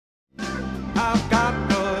I've got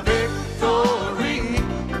the victory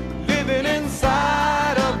living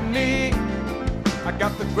inside of me. I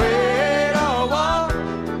got the greater one.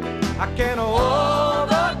 I can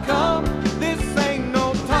overcome. This ain't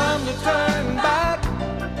no time to turn back.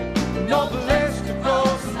 No place to go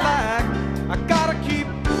slack. I gotta keep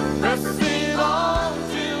pressing on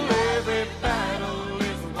till every battle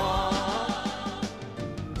is won.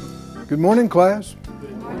 Good morning, class.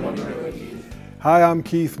 Hi, I'm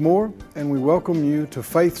Keith Moore, and we welcome you to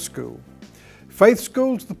Faith School. Faith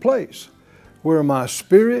School's the place where my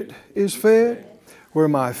spirit is fed, where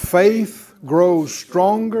my faith grows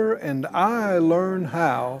stronger, and I learn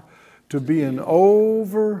how to be an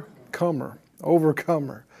overcomer.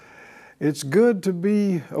 It's good to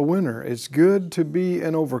be a winner. It's good to be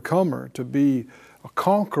an overcomer, to be a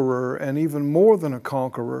conqueror, and even more than a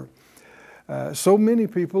conqueror. So many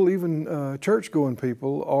people, even church-going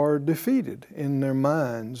people, are defeated in their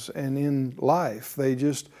minds and in life.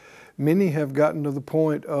 Many have gotten to the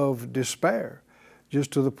point of despair,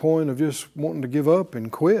 just to the point of just wanting to give up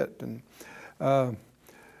and quit. And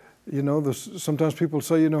sometimes people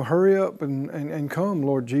say, hurry up and come,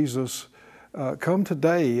 Lord Jesus. Come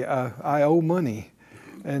today. I owe money.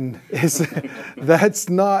 And that's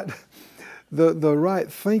not the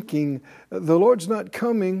right thinking. The Lord's not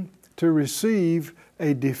coming to receive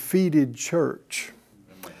a defeated church.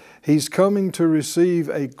 He's coming to receive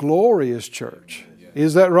a glorious church.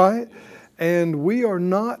 Is that right? And we are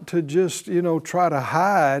not to just, try to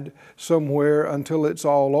hide somewhere until it's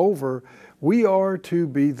all over. We are to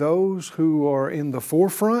be those who are in the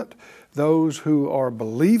forefront, those who are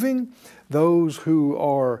believing, those who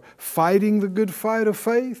are fighting the good fight of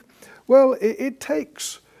faith. Well, it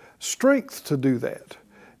takes strength to do that.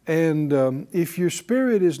 And if your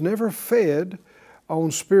spirit is never fed on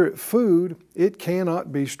spirit food, it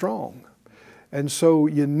cannot be strong. And so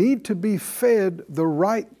you need to be fed the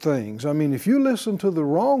right things. I mean, if you listen to the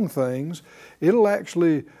wrong things, it'll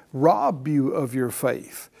actually rob you of your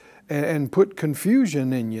faith and put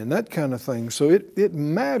confusion in you and that kind of thing. So it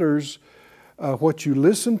matters what you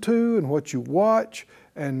listen to and what you watch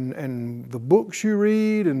and the books you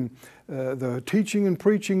read and the teaching and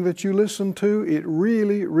preaching that you listen to. It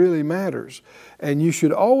really, really matters. And you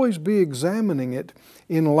should always be examining it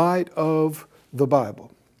in light of the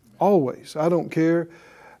Bible. Always. I don't care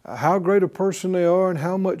how great a person they are and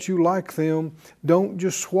how much you like them. Don't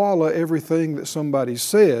just swallow everything that somebody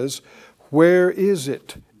says. Where is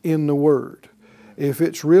it in the Word? If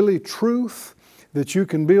it's really truth that you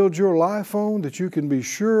can build your life on, that you can be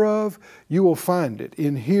sure of, you will find it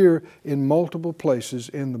in multiple places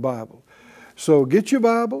in the Bible. So get your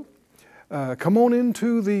Bible, come on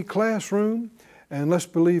into the classroom, and let's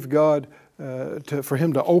believe God for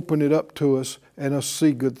Him to open it up to us and us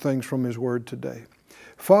see good things from His Word today.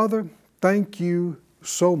 Father, thank you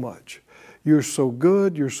so much. You're so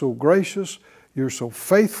good, you're so gracious, you're so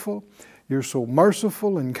faithful, you're so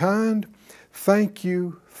merciful and kind. Thank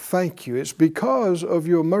you. Thank you. It's because of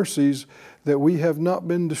your mercies that we have not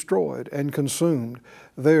been destroyed and consumed.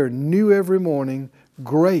 They are new every morning.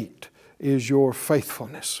 Great is your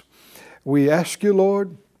faithfulness. We ask you,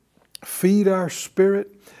 Lord, feed our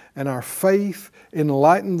spirit and our faith,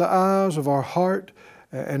 enlighten the eyes of our heart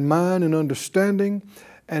and mind and understanding,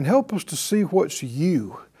 and help us to see what's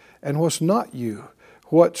you and what's not you,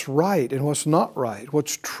 what's right and what's not right,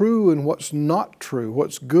 what's true and what's not true,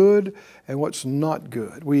 what's good and what's not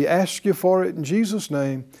good. We ask you for it in Jesus'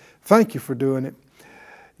 name. Thank you for doing it.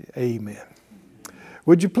 Amen.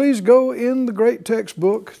 Would you please go in the great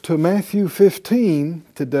textbook to Matthew 15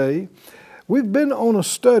 today. We've been on a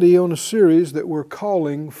study on a series that we're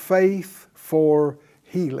calling Faith for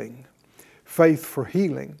Healing. Faith for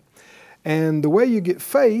Healing. And the way you get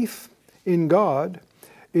faith in God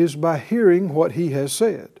is by hearing what He has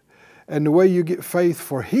said. And the way you get faith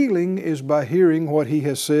for healing is by hearing what He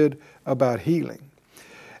has said about healing.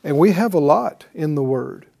 And we have a lot in the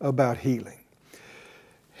Word about healing.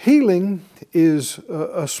 Healing is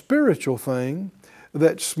a spiritual thing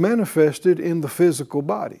that's manifested in the physical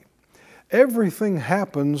body. Everything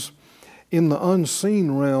happens in the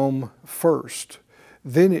unseen realm first.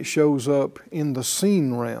 Then it shows up in the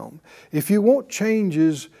seen realm. If you want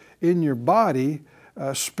changes in your body,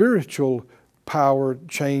 spiritual power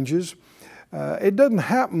changes, it doesn't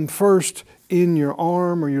happen first in your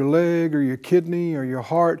arm or your leg or your kidney or your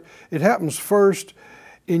heart. It happens first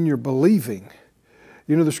in your believing.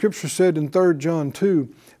 You know, the Scripture said in 3 John 2,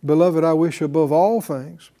 "Beloved, I wish above all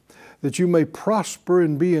things that you may prosper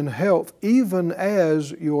and be in health, even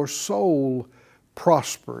as your soul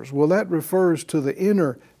prospers." Well, that refers to the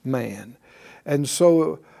inner man. And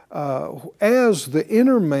so as the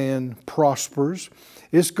inner man prospers,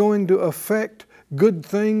 it's going to affect good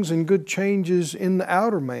things and good changes in the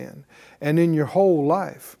outer man and in your whole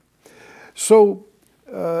life. So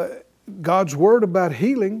God's Word about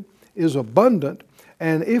healing is abundant,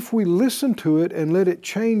 and if we listen to it and let it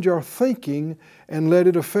change our thinking and let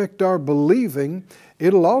it affect our believing,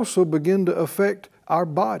 it'll also begin to affect our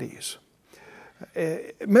bodies.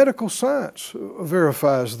 Medical science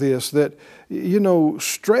verifies this, that,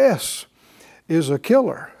 stress is a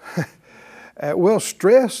killer. Well,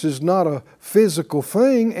 stress is not a physical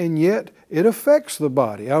thing, and yet it affects the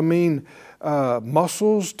body. I mean,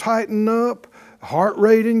 muscles tighten up, heart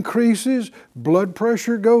rate increases, blood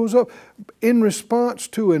pressure goes up in response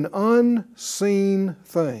to an unseen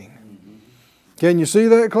thing. Can you see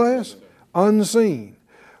that, class? Unseen.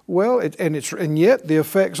 Well, and yet the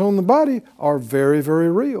effects on the body are very,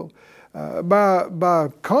 very real. By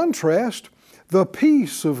contrast, the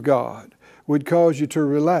peace of God would cause you to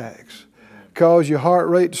relax, cause your heart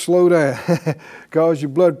rate to slow down, cause your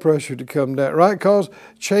blood pressure to come down, right? Cause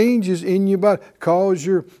changes in your body, cause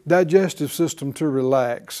your digestive system to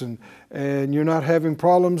relax, and you're not having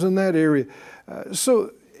problems in that area.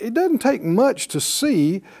 So it doesn't take much to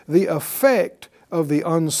see the effect of the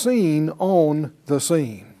unseen on the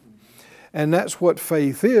seen. And that's what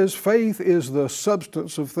faith is. Faith is the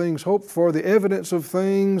substance of things hoped for, the evidence of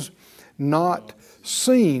things not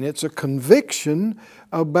seen. It's a conviction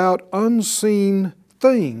about unseen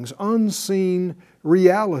things, unseen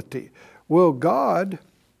reality. Well, God,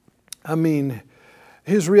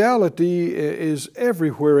 His reality is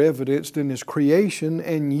everywhere evidenced in His creation,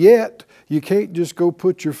 and yet you can't just go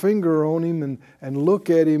put your finger on Him and look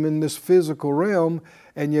at Him in this physical realm,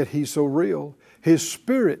 and yet He's so real. His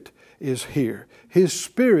Spirit is here. His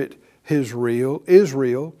Spirit is real,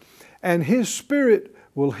 and His Spirit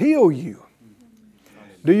will heal you.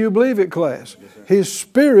 Do you believe it, class? His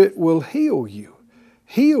Spirit will heal you.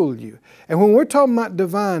 Heal you. And when we're talking about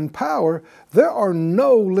divine power, there are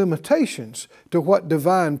no limitations to what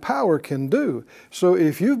divine power can do. So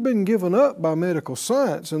if you've been given up by medical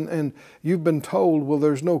science and you've been told, well,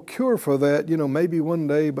 there's no cure for that, maybe one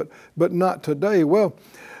day, but not today. Well,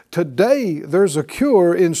 today there's a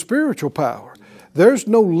cure in spiritual power. There's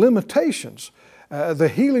no limitations. The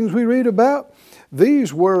healings we read about,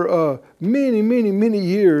 these were many, many, many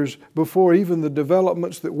years before even the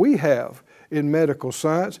developments that we have in medical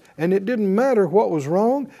science. And it didn't matter what was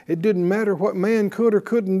wrong. It didn't matter what man could or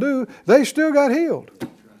couldn't do. They still got healed.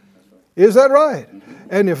 Is that right?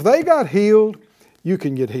 And if they got healed, you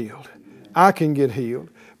can get healed. I can get healed.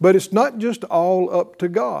 But it's not just all up to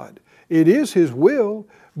God. It is His will,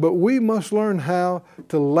 but we must learn how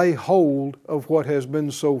to lay hold of what has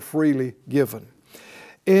been so freely given.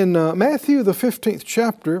 In Matthew, the 15th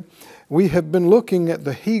chapter, we have been looking at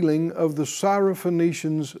the healing of the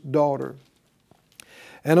Syrophoenician's daughter.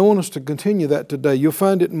 And I want us to continue that today. You'll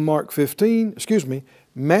find it in Matthew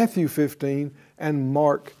 15 and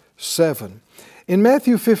Mark 7. In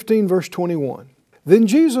Matthew 15, verse 21, "Then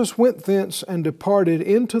Jesus went thence and departed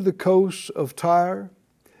into the coasts of Tyre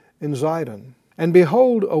and Zidon. And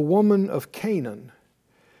behold, a woman of Canaan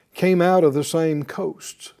came out of the same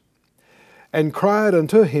coasts, and cried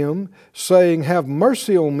unto Him, saying, Have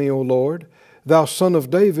mercy on me, O Lord, thou Son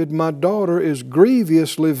of David, my daughter is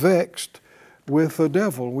grievously vexed with a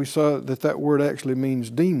devil." We saw that word actually means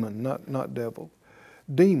demon, not devil.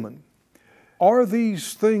 Demon. Are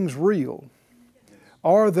these things real?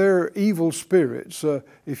 Are there evil spirits?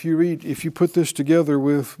 If you put this together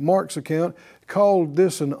with Mark's account, called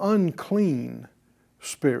this an unclean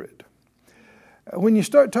spirit. When you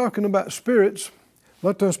start talking about spirits, a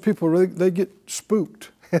lot of times people, they get spooked.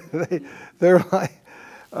 They're like,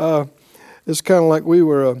 it's kind of like we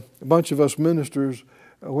were, a bunch of us ministers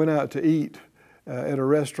went out to eat at a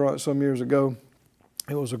restaurant some years ago.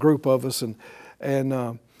 It was a group of us,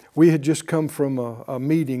 and we had just come from a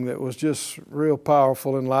meeting that was just real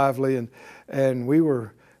powerful and lively, and we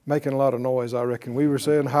were making a lot of noise, I reckon. We were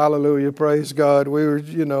saying hallelujah, praise God. We were,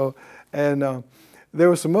 and there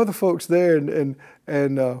were some other folks there, and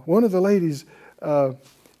one of the ladies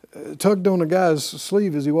tugged on a guy's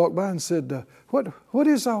sleeve as he walked by and said, what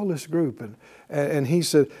is all this group? And he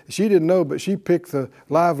said, she didn't know, but she picked the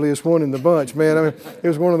liveliest one in the bunch, man. I mean, it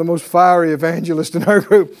was one of the most fiery evangelists in her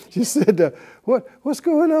group. She said, what's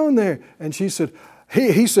going on there? And she said,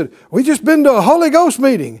 he said, we just been to a Holy Ghost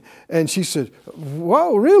meeting. And she said,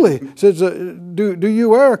 wow, really? Says, do you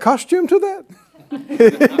wear a costume to that?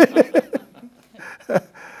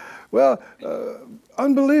 Well,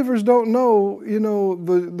 unbelievers don't know,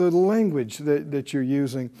 the language that you're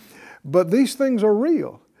using. But these things are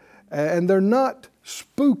real. And they're not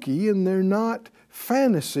spooky and they're not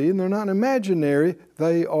fantasy and they're not imaginary,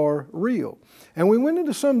 they are real. And we went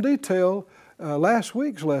into some detail last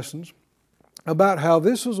week's lessons about how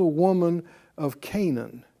this is a woman of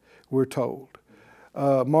Canaan, we're told.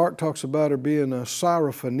 Mark talks about her being a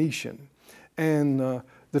Syrophoenician. And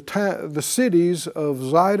the cities of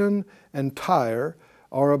Zidon and Tyre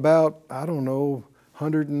are about,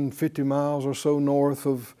 150 miles or so north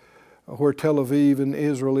of where Tel Aviv in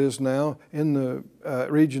Israel is now, in the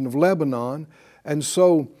region of Lebanon. And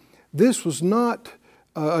so this was not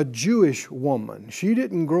a Jewish woman. She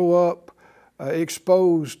didn't grow up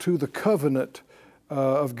exposed to the covenant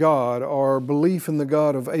of God or belief in the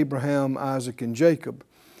God of Abraham, Isaac, and Jacob.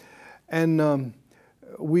 And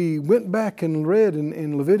we went back and read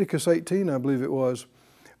in Leviticus 18, I believe it was,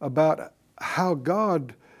 about how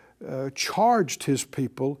God charged His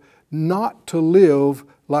people not to live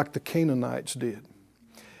like the Canaanites did.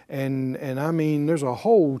 And I mean, there's a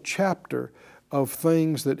whole chapter of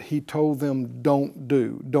things that He told them don't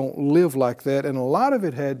do, don't live like that. And a lot of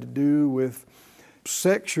it had to do with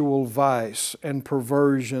sexual vice and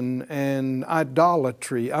perversion and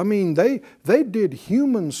idolatry. I mean, they did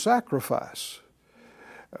human sacrifice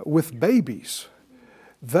with babies.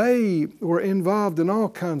 They were involved in all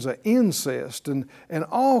kinds of incest and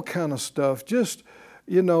all kind of stuff. Just,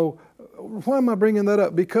 why am I bringing that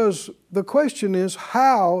up? Because the question is,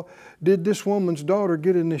 how did this woman's daughter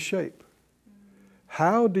get in this shape?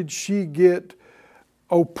 How did she get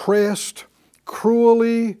oppressed,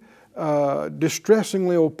 cruelly,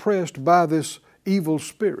 distressingly oppressed by this evil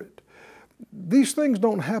spirit? These things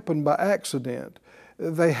don't happen by accident.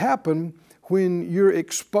 They happen when you're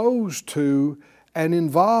exposed to and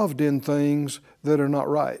involved in things that are not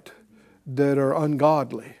right, that are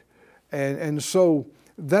ungodly. And so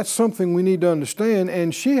that's something we need to understand.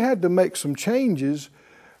 And she had to make some changes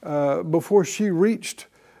before she reached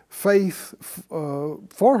faith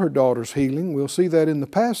for her daughter's healing. We'll see that in the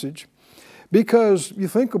passage. Because you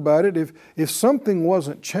think about it, if something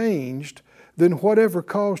wasn't changed, then whatever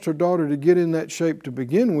caused her daughter to get in that shape to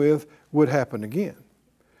begin with would happen again.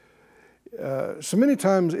 So many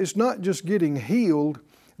times it's not just getting healed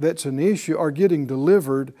that's an issue or getting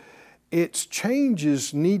delivered. It's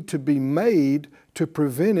changes need to be made to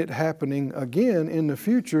prevent it happening again in the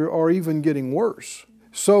future or even getting worse.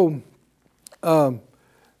 So the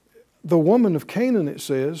woman of Canaan, it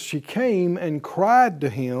says, she came and cried to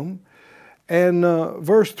him. And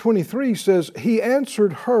verse 23 says, he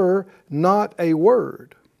answered her not a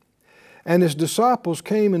word. And his disciples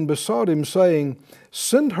came and besought him, saying,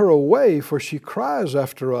 send her away, for she cries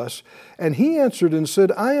after us. And he answered and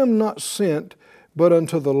said, I am not sent but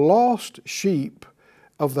unto the lost sheep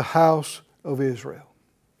of the house of Israel.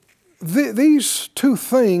 These two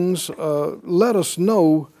things let us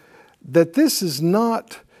know that this is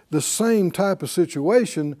not the same type of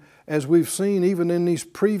situation as we've seen even in these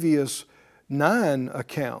previous 9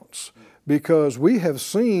 accounts, because we have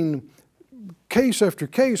seen case after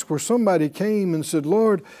case where somebody came and said,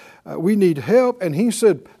 Lord, we need help. And he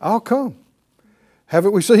said, I'll come.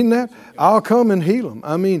 Haven't we seen that? I'll come and heal them.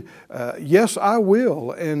 I mean, yes, I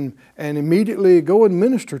will. And immediately go and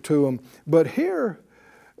minister to them. But here,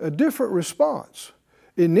 a different response.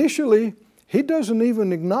 Initially, he doesn't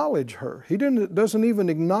even acknowledge her. He doesn't even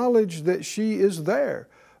acknowledge that she is there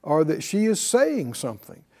or that she is saying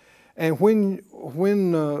something. And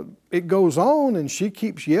when it goes on and she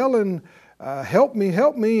keeps yelling, help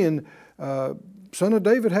me, and Son of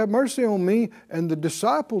David, have mercy on me, and the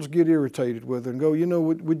disciples get irritated with her and go,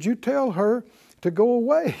 would you tell her to go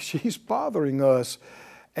away? She's bothering us.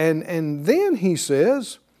 And then he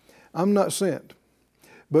says, I'm not sent,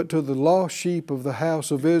 but to the lost sheep of the house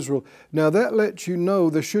of Israel. Now that lets you know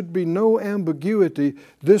there should be no ambiguity.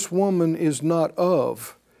 This woman is not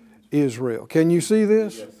of Israel. Can you see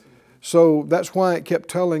this? Yes. So that's why it kept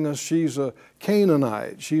telling us she's a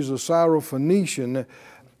Canaanite, she's a Syrophoenician.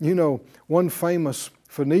 One famous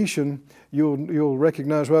Phoenician you'll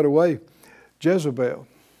recognize right away, Jezebel.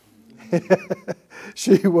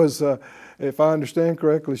 She was, if I understand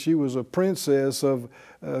correctly, she was a princess of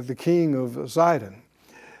the king of Zidon.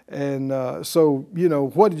 And so,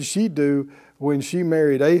 what did she do when she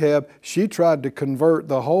married Ahab? She tried to convert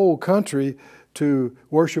the whole country to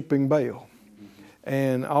worshiping Baal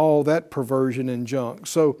and all that perversion and junk.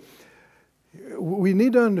 So we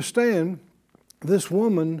need to understand this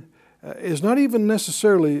woman is not even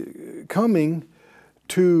necessarily coming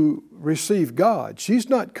to receive God. She's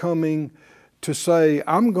not coming to say,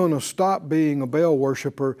 I'm going to stop being a Baal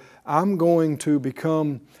worshiper, I'm going to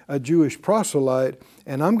become a Jewish proselyte,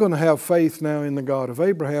 and I'm going to have faith now in the God of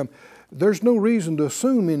Abraham. There's no reason to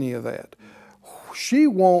assume any of that. she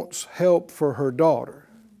wants help for her daughter.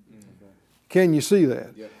 Can you see that?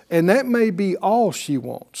 And that may be all she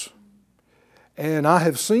wants. And I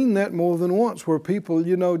have seen that more than once where people,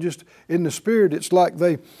 just in the spirit, it's like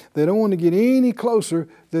they don't want to get any closer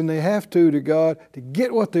than they have to God to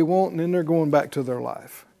get what they want, and then they're going back to their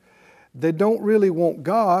life. They don't really want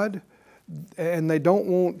God, and they don't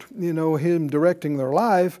want, Him directing their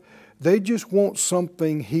life. They just want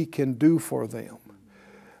something He can do for them.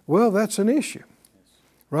 Well, that's an issue,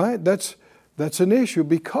 right? That's an issue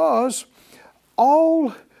because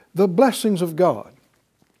all the blessings of God,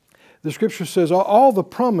 the Scripture says all the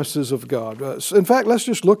promises of God. In fact, let's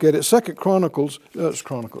just look at it. 2 Corinthians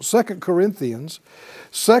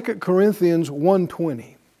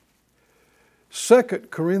 1:20. 2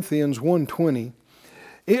 Corinthians 1:20.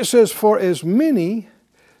 It says, for as many,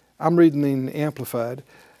 I'm reading in the Amplified,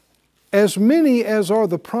 as many as are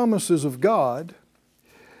the promises of God,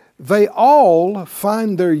 they all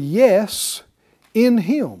find their yes in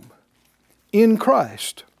Him, in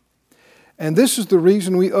Christ. And this is the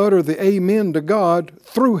reason we utter the amen to God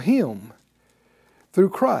through Him, through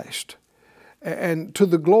Christ, and to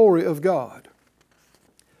the glory of God.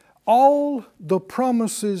 All the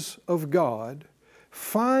promises of God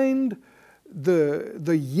find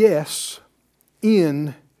the yes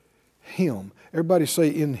in Him. Everybody say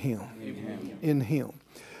in Him. Amen. In Him.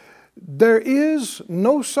 There is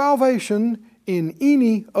no salvation in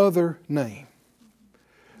any other name.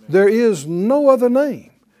 There is no other name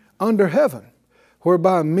under heaven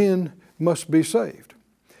whereby men must be saved.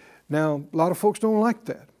 Now, a lot of folks don't like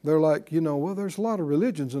that. They're like, well, there's a lot of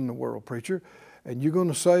religions in the world, preacher, and you're going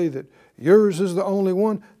to say that yours is the only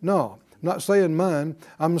one? No, I'm not saying mine.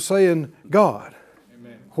 I'm saying God.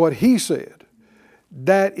 Amen. What He said.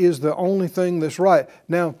 That is the only thing that's right.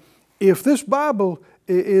 Now, if this Bible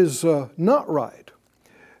is not right,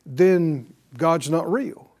 then God's not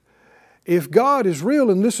real. If God is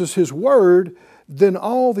real and this is His Word, then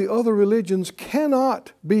all the other religions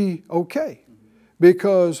cannot be okay.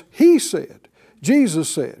 Because He said, Jesus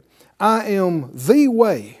said, I am the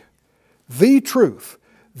way, the truth,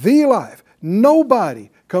 the life. Nobody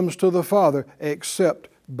comes to the Father except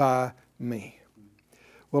by me.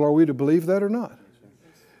 Well, are we to believe that or not?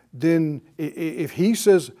 Then if He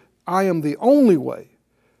says, I am the only way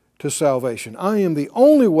to salvation, I am the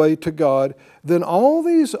only way to God, then all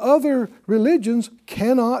these other religions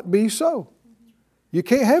cannot be so. You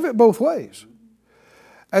can't have it both ways.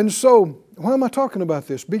 And so, why am I talking about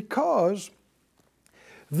this? Because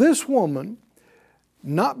this woman,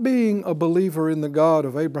 not being a believer in the God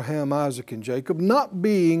of Abraham, Isaac, and Jacob, not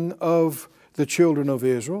being of the children of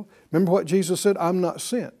Israel, remember what Jesus said? I'm not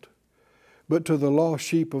sent, but to the lost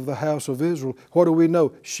sheep of the house of Israel. What do we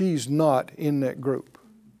know? She's not in that group.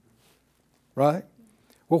 Right?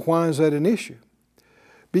 Well, why is that an issue?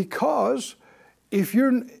 Because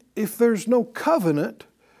if there's no covenant,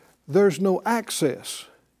 there's no access.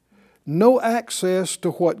 No access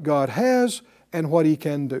to what God has and what He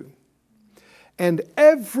can do. And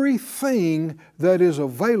everything that is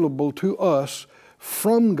available to us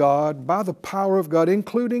from God by the power of God,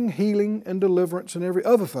 including healing and deliverance and every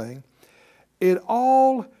other thing, it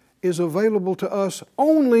all is available to us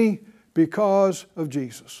only because of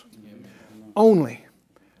Jesus. Only.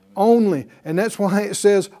 Only. And that's why it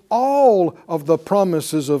says all of the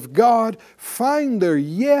promises of God find their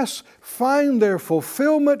yes, find their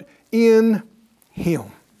fulfillment in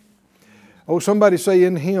Him. Oh, somebody say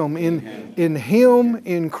in Him. In Him,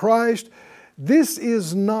 in Christ. This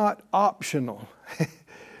is not optional.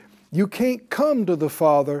 You can't come to the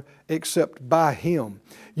Father except by Him.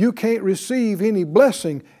 You can't receive any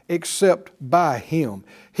blessing except by Him.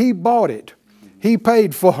 He bought it. He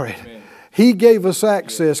paid for it. Amen. He gave us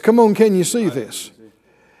access. Come on, can you see this?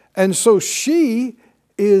 And so these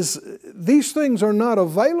things are not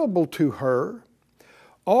available to her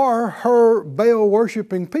or her Baal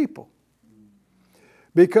worshiping people.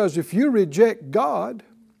 Because if you reject God,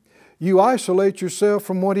 you isolate yourself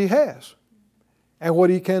from what He has and what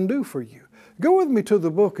He can do for you. Go with me to the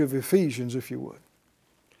book of Ephesians, if you would.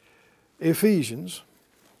 Ephesians.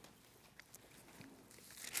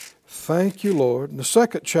 Thank you, Lord. In the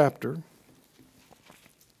 2nd chapter.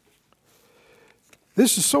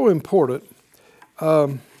 This is so important.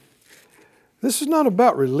 This is not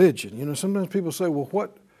about religion. Sometimes people say, well,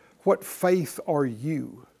 what faith are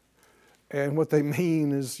you? And what they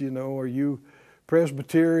mean is, are you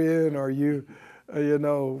Presbyterian? Are you,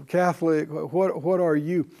 Catholic? What are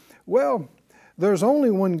you? Well, there's only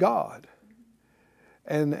one God.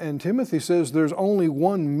 And Timothy says there's only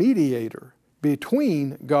one mediator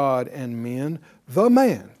between God and men, the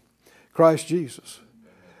man, Christ Jesus.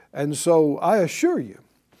 And so I assure you,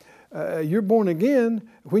 you're born again.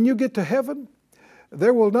 When you get to heaven,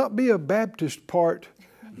 there will not be a Baptist part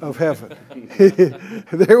of heaven.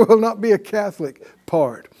 There will not be a Catholic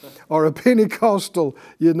part or a Pentecostal,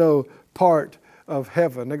 part of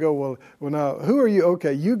heaven. They go, well, now, who are you?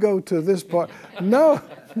 Okay, you go to this part. No.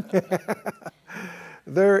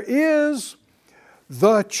 There is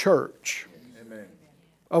the church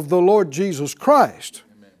of the Lord Jesus Christ,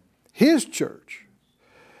 His church,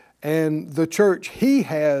 and the church He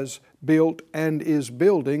has built and is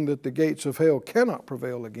building that the gates of hell cannot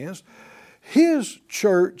prevail against. His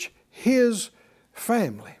church, His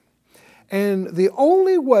family. And the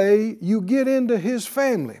only way you get into His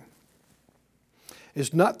family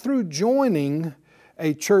is not through joining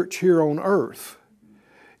a church here on earth.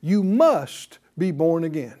 You must be born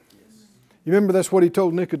again. You remember that's what He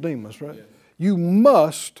told Nicodemus, right? Yes. You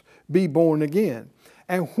must be born again.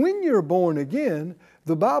 And when you're born again,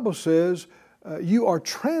 the Bible says you are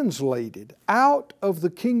translated out of the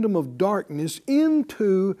kingdom of darkness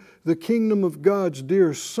into the kingdom of God's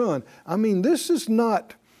dear Son. I mean, this is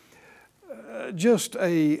not just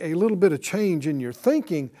a little bit of change in your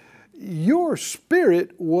thinking. Your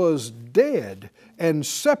spirit was dead and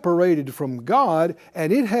separated from God,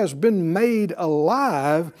 and it has been made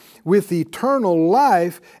alive with eternal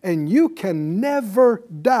life, and you can never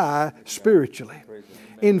die spiritually.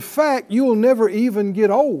 In fact, you will never even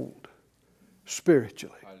get old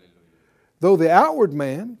spiritually. Though the outward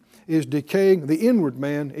man is decaying, the inward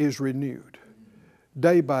man is renewed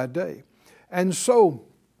day by day. And so,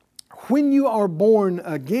 when you are born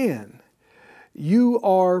again, you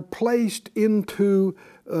are placed into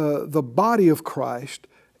the body of Christ,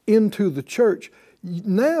 into the church.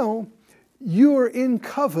 Now you are in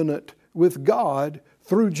covenant with God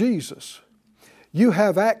through Jesus. You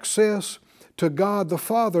have access to God the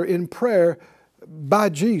Father in prayer by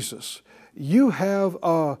Jesus. You have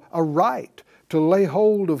a right to lay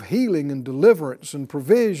hold of healing and deliverance and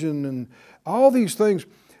provision and all these things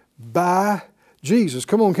by Jesus.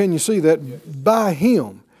 Come on, can you see that? Yes. By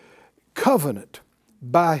Him. Covenant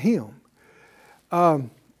by Him.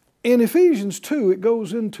 In Ephesians 2, it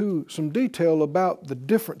goes into some detail about the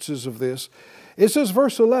differences of this. It says,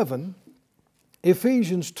 verse 11,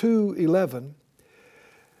 Ephesians 2:11,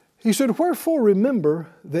 he said, "Wherefore remember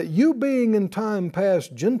that you being in time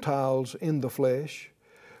past Gentiles in the flesh,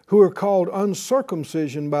 who are called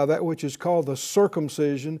uncircumcision by that which is called the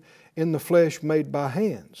circumcision in the flesh made by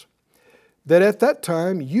hands, that at that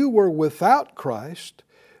time you were without Christ,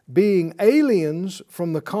 being aliens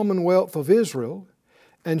from the commonwealth of Israel,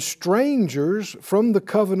 and strangers from the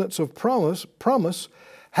covenants of promise,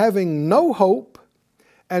 having no hope,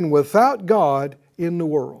 and without God in the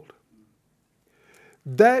world."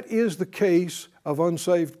 That is the case of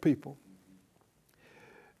unsaved people.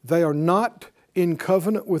 They are not in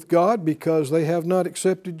covenant with God because they have not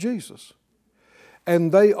accepted Jesus.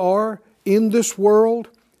 And they are in this world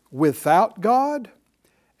without God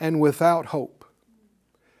and without hope.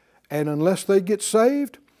 And unless they get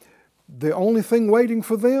saved, the only thing waiting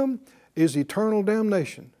for them is eternal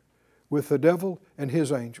damnation with the devil and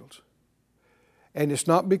his angels. And it's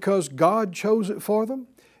not because God chose it for them.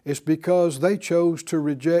 It's because they chose to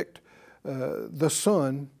reject the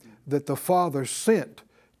Son that the Father sent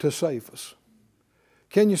to save us.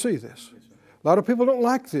 Can you see this? A lot of people don't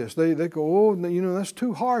like this. They go, oh, that's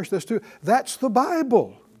too harsh. That's the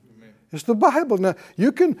Bible. It's the Bible. Now,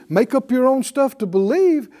 you can make up your own stuff to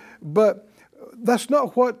believe, but that's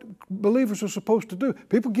not what believers are supposed to do.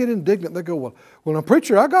 People get indignant. They go, well, now,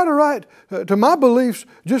 preacher, I got a right to my beliefs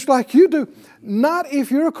just like you do. Not if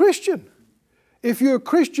you're a Christian. If you're a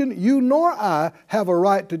Christian, you nor I have a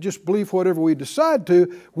right to just believe whatever we decide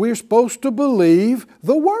to. We're supposed to believe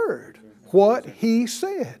the Word, what He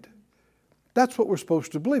said. That's what we're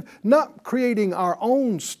supposed to believe. Not creating our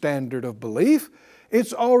own standard of belief.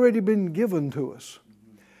 It's already been given to us.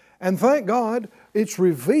 And thank God it's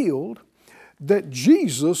revealed that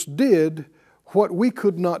Jesus did what we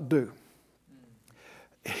could not do.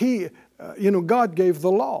 God gave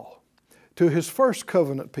the law to His first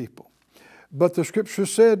covenant people. But the Scripture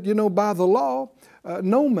said, by the law,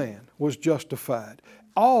 no man was justified.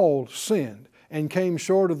 All sinned and came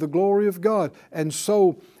short of the glory of God. And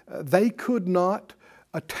so they could not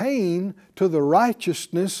attain to the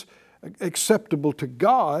righteousness acceptable to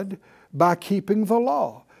God by keeping the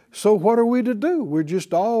law. So what are we to do? We're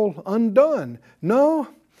just all undone. No,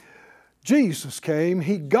 Jesus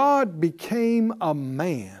came. God became a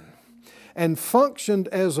man and functioned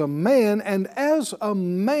as a man, and as a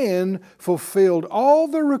man fulfilled all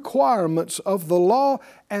the requirements of the law,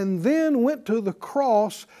 and then went to the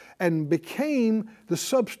cross and became the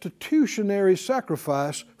substitutionary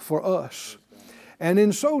sacrifice for us. And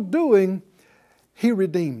in so doing, He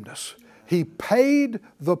redeemed us. He paid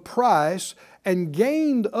the price and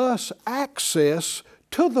gained us access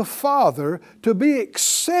to the Father to be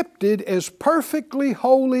accepted as perfectly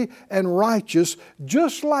holy and righteous,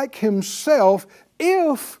 just like Himself,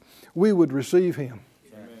 if we would receive Him.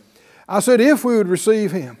 Amen. I said, if we would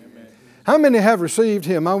receive Him. Amen. How many have received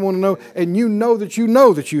Him? I want to know, and you know that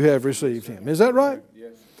you have received Him. Is that right?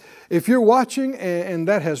 Yes. If you're watching and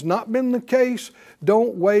that has not been the case,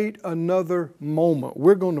 don't wait another moment.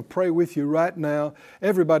 We're going to pray with you right now.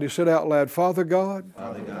 Everybody said out loud, Father God,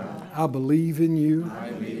 I believe in you.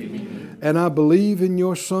 And I believe in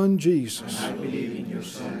your Son Jesus.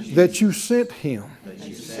 That you sent Him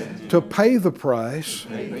to pay the price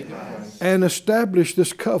and establish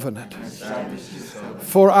this covenant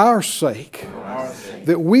for our sake,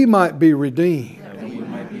 that we might be redeemed,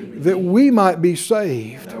 that we might be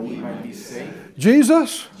saved.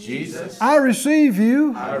 Jesus, I receive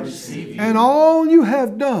you, and all you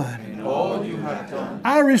have done.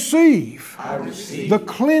 I receive the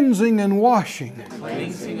cleansing and washing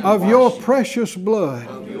of your precious blood.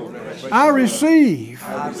 I receive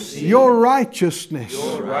your righteousness,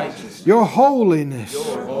 your holiness.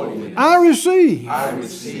 I receive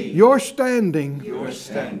your standing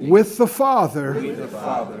with the Father.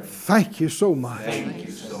 Thank you so much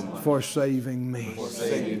for saving me.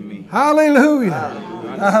 Hallelujah.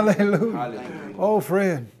 Hallelujah. Oh,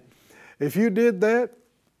 friend, if you did that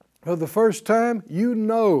for the first time, you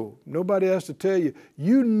know, nobody has to tell you,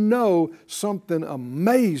 you know something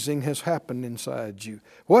amazing has happened inside you.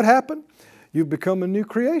 What happened? You've become a new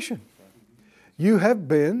creation. You have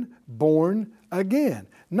been born again.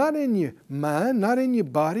 Not in your mind, not in your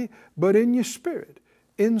body, but in your spirit,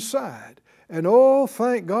 inside. And oh,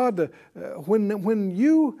 thank God, that when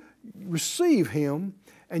you receive Him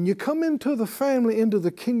and you come into the family, into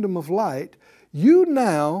the kingdom of light,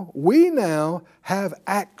 we now have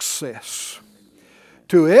access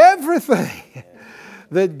to everything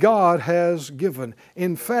that God has given.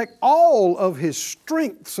 In fact, all of His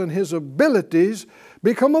strengths and His abilities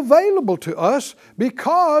become available to us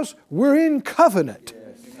because we're in covenant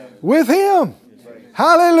with Him.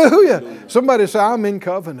 Hallelujah. Somebody say, I'm in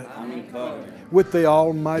covenant with the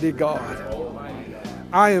Almighty God.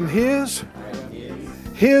 I am His.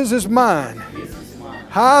 His is mine.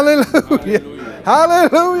 Hallelujah.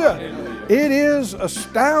 Hallelujah. It is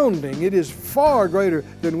astounding. It is far greater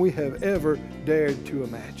than we have ever dared to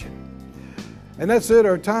imagine. And that's it.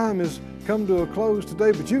 Our time has come to a close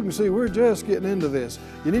today, but you can see we're just getting into this.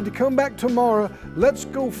 You need to come back tomorrow. Let's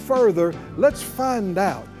go further. Let's find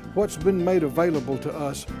out what's been made available to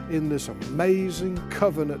us in this amazing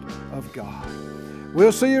covenant of God.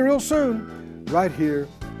 We'll see you real soon right here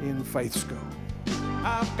in Faith School.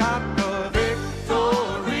 I've got the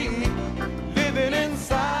victory living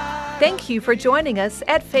inside. Thank you for joining us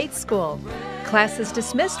at Faith School. Class is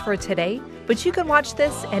dismissed for today, but you can watch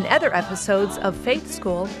this and other episodes of Faith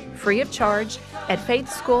School free of charge at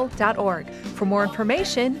faithschool.org. For more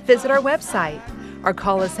information, visit our website or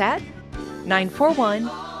call us at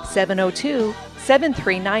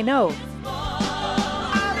 941-702-7390.